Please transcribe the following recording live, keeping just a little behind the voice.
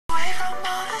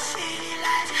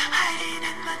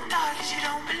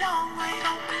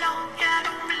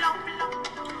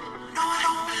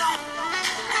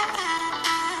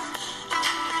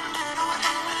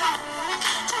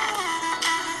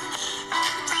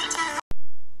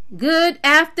Good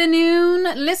afternoon,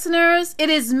 listeners. It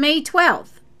is May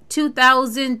 12th,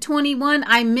 2021.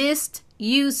 I missed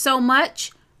you so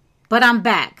much, but I'm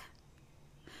back.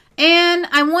 And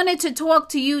I wanted to talk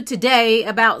to you today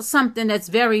about something that's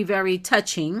very, very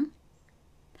touching.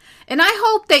 And I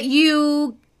hope that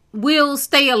you will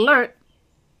stay alert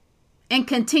and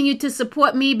continue to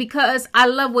support me because I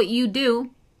love what you do.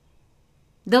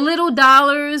 The little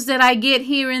dollars that I get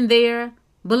here and there,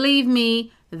 believe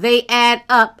me, they add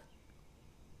up.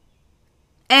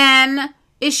 And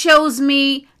it shows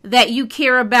me that you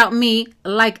care about me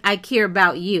like I care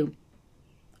about you.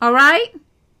 All right?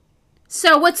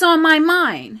 So what's on my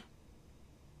mind?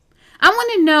 I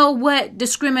want to know what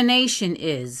discrimination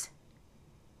is.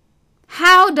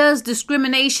 How does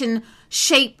discrimination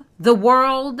shape the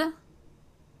world?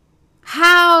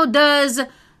 How does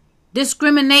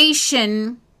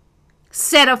discrimination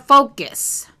set a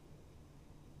focus,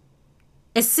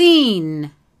 a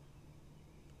scene,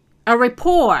 a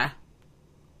rapport?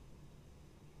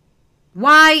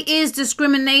 Why is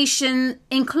discrimination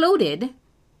included?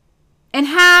 And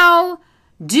how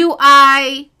do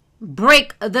I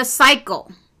break the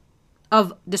cycle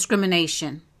of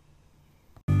discrimination?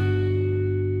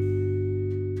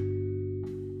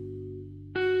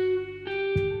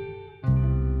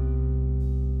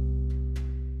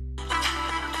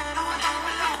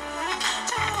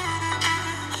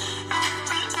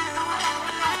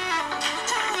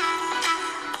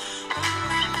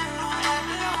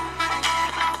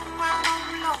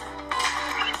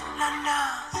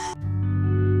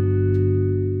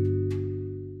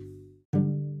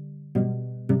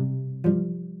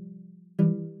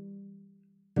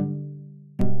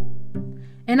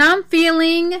 And I'm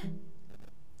feeling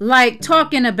like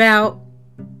talking about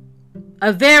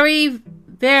a very,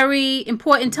 very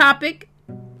important topic,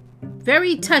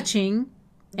 very touching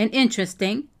and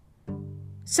interesting.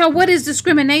 So what is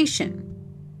discrimination?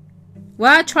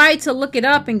 Well, I tried to look it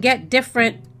up and get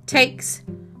different takes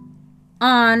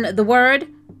on the word.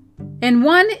 And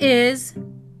one is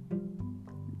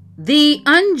the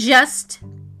unjust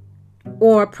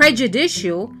or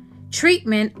prejudicial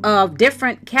treatment of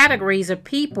different categories of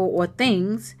people or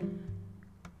things,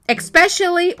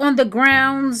 especially on the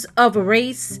grounds of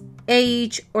race,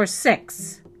 age, or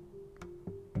sex.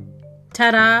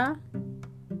 Ta-da!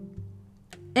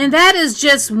 And that is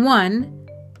just one.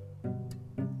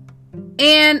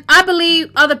 And I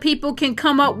believe other people can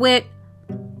come up with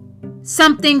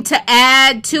something to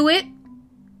add to it,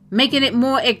 making it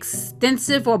more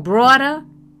extensive or broader.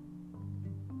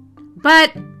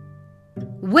 But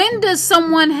when does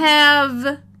someone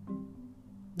have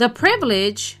the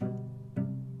privilege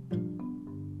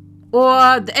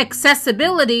or the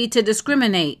accessibility to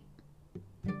discriminate?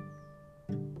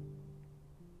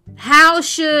 How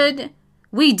should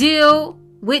we deal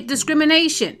with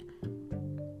discrimination?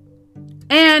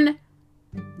 And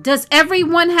does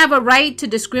everyone have a right to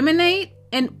discriminate?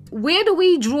 And where do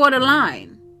we draw the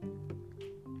line?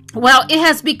 Well, it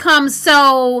has become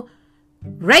so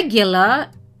regular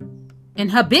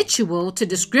and habitual to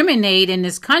discriminate in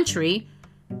this country.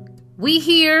 We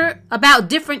hear about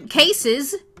different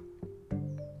cases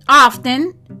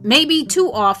often, maybe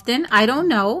too often, I don't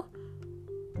know.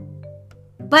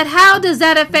 But how does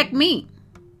that affect me?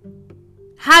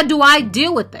 How do I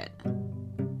deal with it?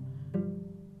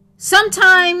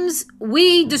 Sometimes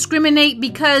we discriminate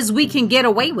because we can get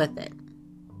away with it.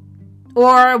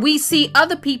 Or we see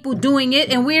other people doing it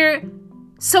and we're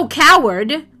so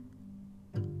coward,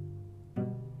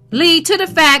 lead to the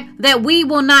fact that we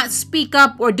will not speak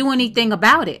up or do anything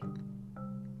about it.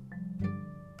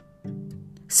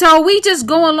 So we just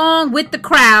go along with the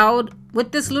crowd,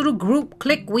 with this little group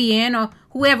clique we in or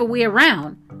whoever we're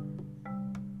around.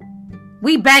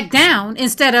 We back down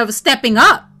instead of stepping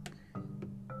up.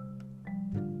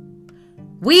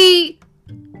 We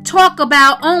talk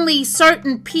about only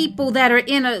certain people that are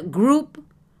in a group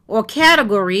or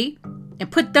category and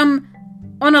put them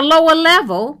on a lower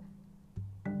level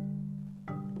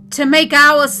to make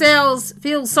ourselves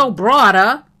feel so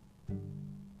broader,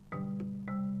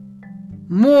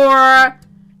 more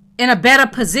in a better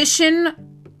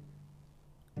position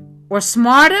or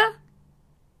smarter.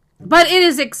 But it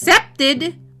is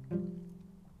accepted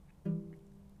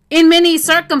in many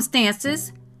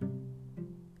circumstances,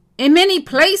 in many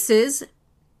places,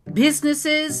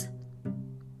 businesses,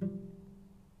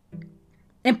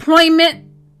 employment,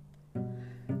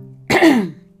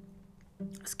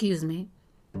 excuse me.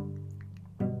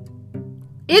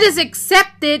 It is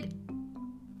accepted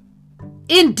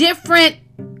in different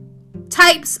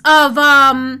types of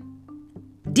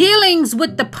dealings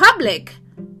with the public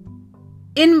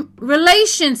in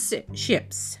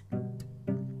relationships,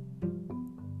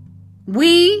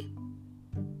 we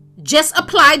just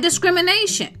apply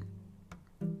discrimination.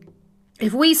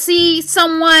 If we see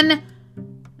someone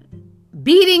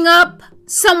beating up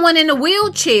someone in a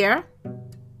wheelchair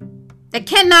that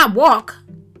cannot walk,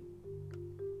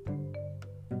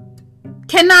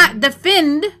 cannot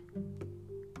defend,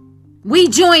 we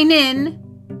join in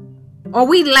or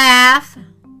we laugh.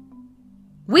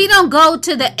 We don't go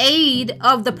to the aid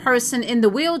of the person in the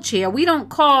wheelchair. We don't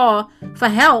call for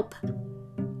help.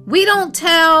 We don't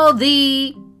tell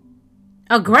the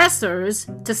aggressors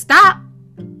to stop.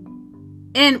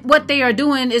 And what they are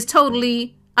doing is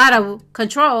totally out of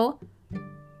control.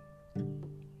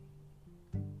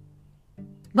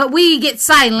 But we get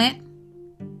silent.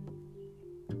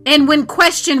 And when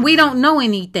questioned, we don't know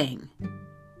anything.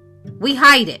 We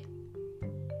hide it.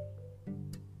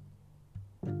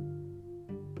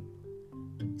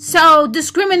 So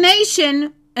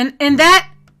discrimination, in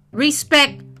that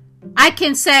respect, I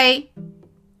can say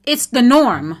it's the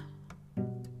norm.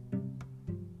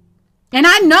 And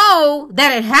I know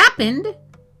that it happened,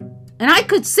 and I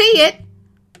could see it,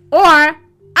 or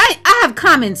I have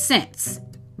common sense.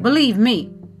 Believe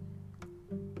me.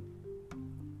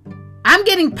 I'm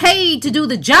getting paid to do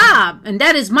the job, and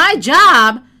that is my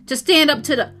job, to stand up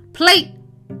to the plate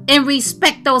and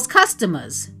respect those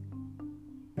customers.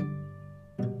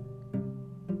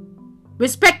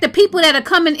 Respect the people that are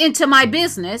coming into my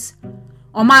business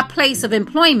or my place of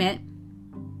employment.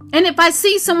 And if I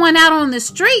see someone out on the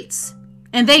streets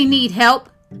and they need help,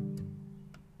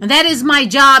 and that is my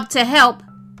job to help,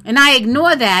 and I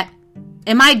ignore that,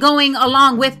 am I going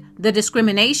along with the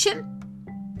discrimination?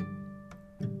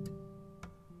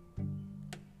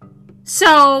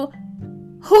 So,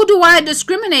 who do I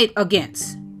discriminate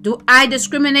against? Do I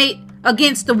discriminate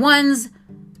against the ones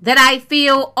that I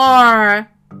feel are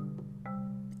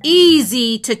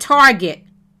easy to target,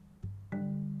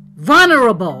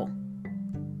 vulnerable,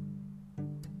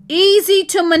 easy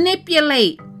to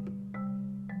manipulate?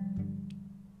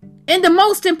 And the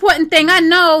most important thing, I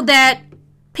know that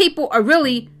people are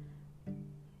really,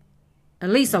 at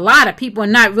least a lot of people, are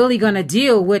not really going to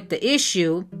deal with the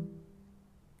issue.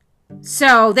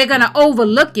 So they're going to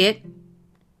overlook it.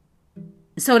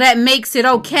 So that makes it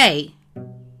okay.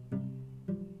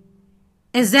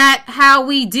 Is that how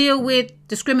we deal with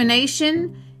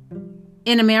discrimination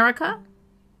in America?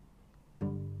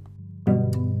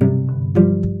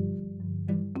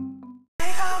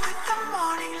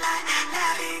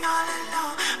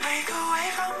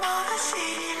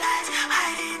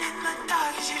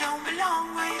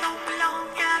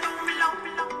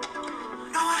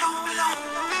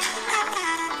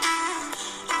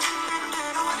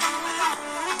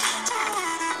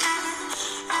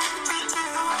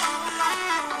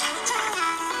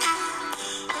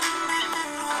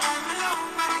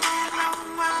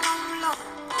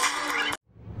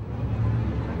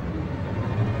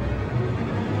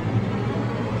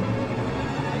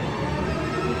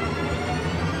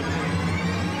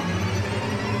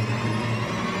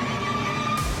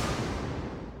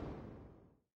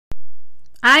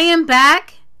 I am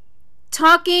back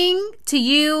talking to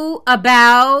you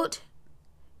about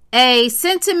a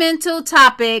sentimental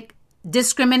topic,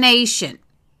 discrimination.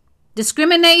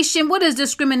 Discrimination, what is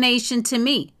discrimination to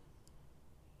me?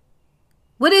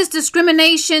 What is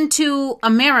discrimination to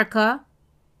America?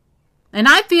 And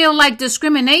I feel like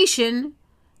discrimination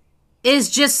is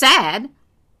just sad,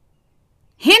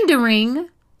 hindering,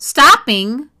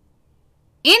 stopping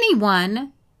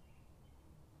anyone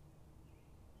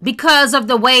because of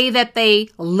the way that they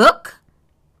look,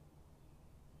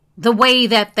 the way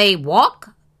that they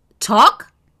walk,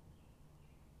 talk,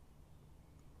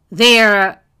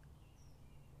 their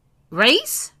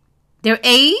race, their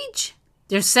age,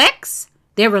 their sex,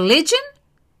 their religion,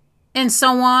 and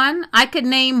so on. I could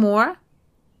name more,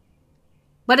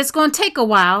 but it's going to take a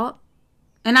while,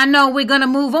 and I know we're going to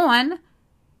move on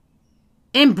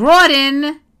and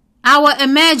broaden our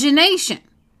imagination.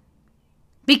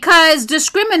 Because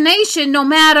discrimination, no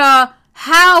matter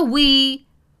how we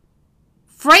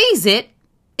phrase it,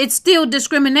 it's still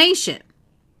discrimination.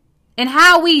 And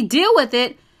how we deal with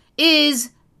it is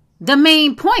the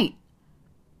main point.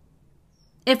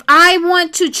 If I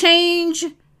want to change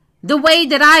the way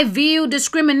that I view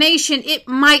discrimination, it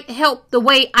might help the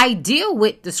way I deal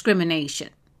with discrimination.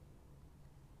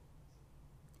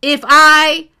 If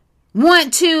I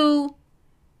want to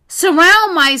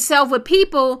surround myself with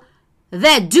people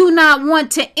that do not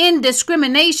want to end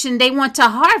discrimination, they want to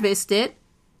harvest it,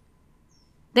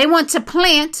 they want to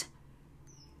plant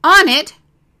on it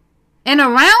and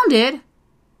around it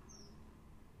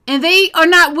And they are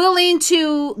not willing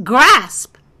to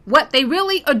grasp what they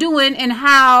really are doing and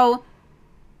how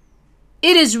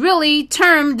it is really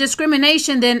termed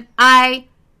discrimination. Then I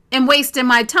am wasting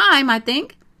my time, I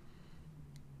think.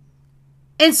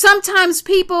 And sometimes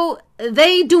people,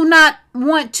 they do not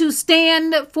want to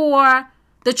stand for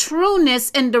the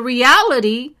trueness and the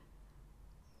reality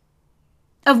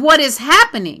of what is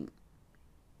happening.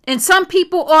 And some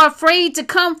people are afraid to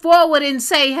come forward and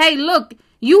say, hey, look,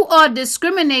 you are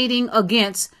discriminating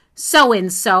against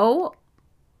so-and-so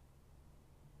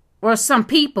or some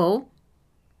people,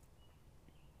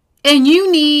 and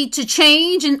you need to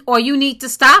change or you need to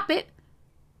stop it.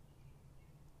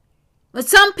 But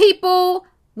some people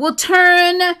will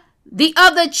turn the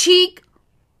other cheek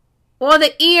or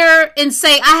the ear and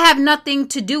say, I have nothing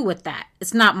to do with that.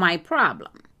 It's not my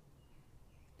problem.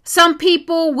 Some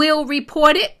people will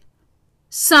report it.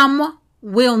 Some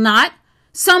will not.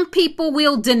 Some people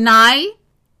will deny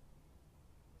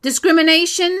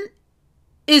discrimination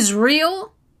is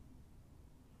real.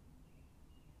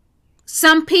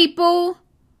 Some people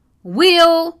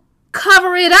will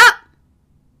cover it up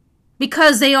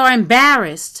because they are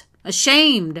embarrassed,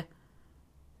 ashamed,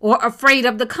 or afraid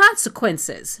of the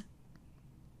consequences.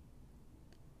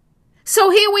 So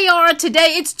here we are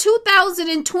today. It's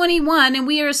 2021 and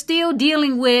we are still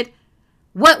dealing with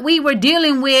what we were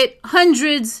dealing with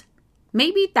hundreds,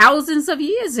 maybe thousands of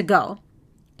years ago.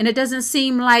 And it doesn't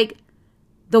seem like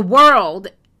the world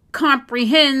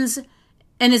comprehends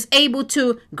and is able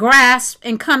to grasp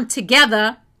and come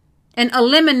together and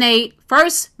eliminate,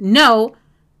 first, no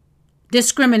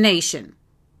discrimination.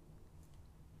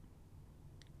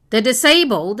 The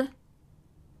disabled,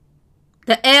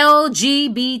 the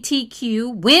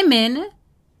LGBTQ, women,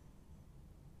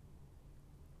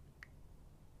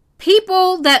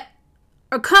 people that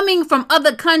are coming from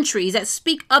other countries that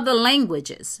speak other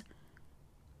languages,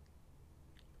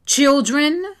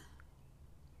 children,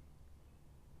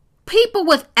 people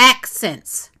with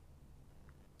accents,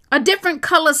 a different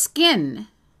color skin,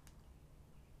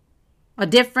 a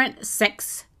different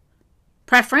sex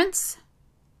preference,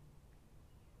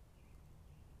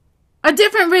 a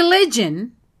different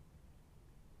religion,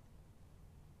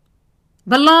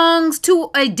 belongs to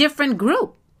a different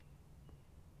group,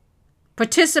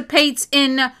 participates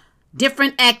in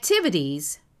different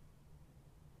activities.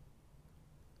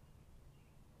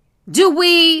 Do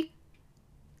we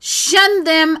shun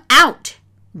them out?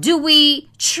 Do we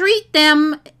treat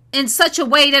them in such a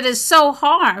way that is so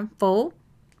harmful,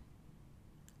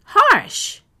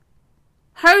 harsh,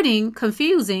 hurting,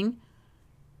 confusing,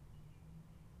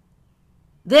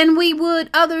 than we would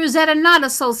others that are not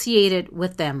associated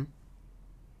with them?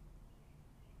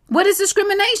 What is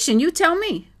discrimination? You tell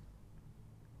me.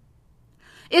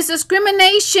 Is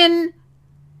discrimination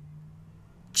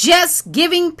just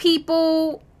giving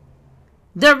people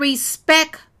the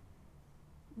respect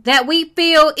that we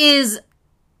feel is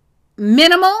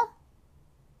minimal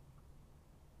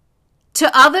to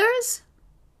others?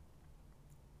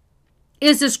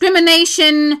 Is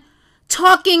discrimination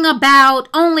talking about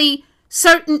only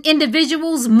certain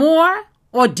individuals more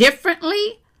or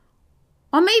differently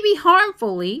or maybe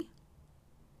harmfully,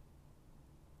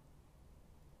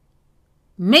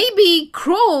 maybe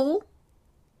cruel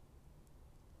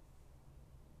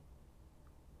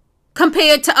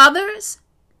compared to others?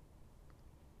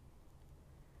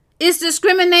 Is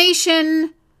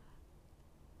discrimination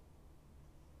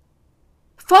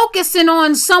focusing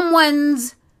on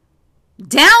someone's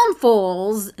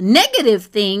downfalls, negative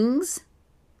things,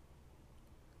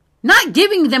 not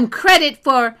giving them credit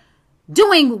for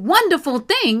doing wonderful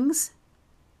things,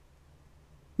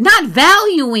 not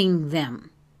valuing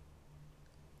them,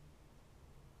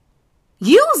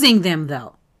 using them,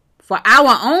 though, for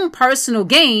our own personal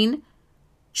gain,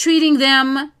 treating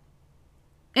them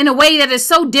in a way that is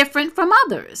so different from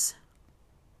others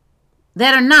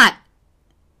that are not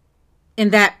in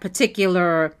that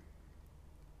particular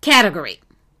category?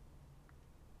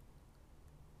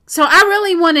 So I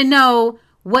really want to know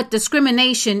what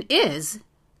discrimination is,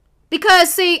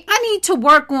 because, see, I need to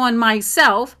work on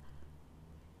myself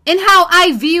and how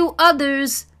I view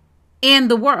others in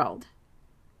the world.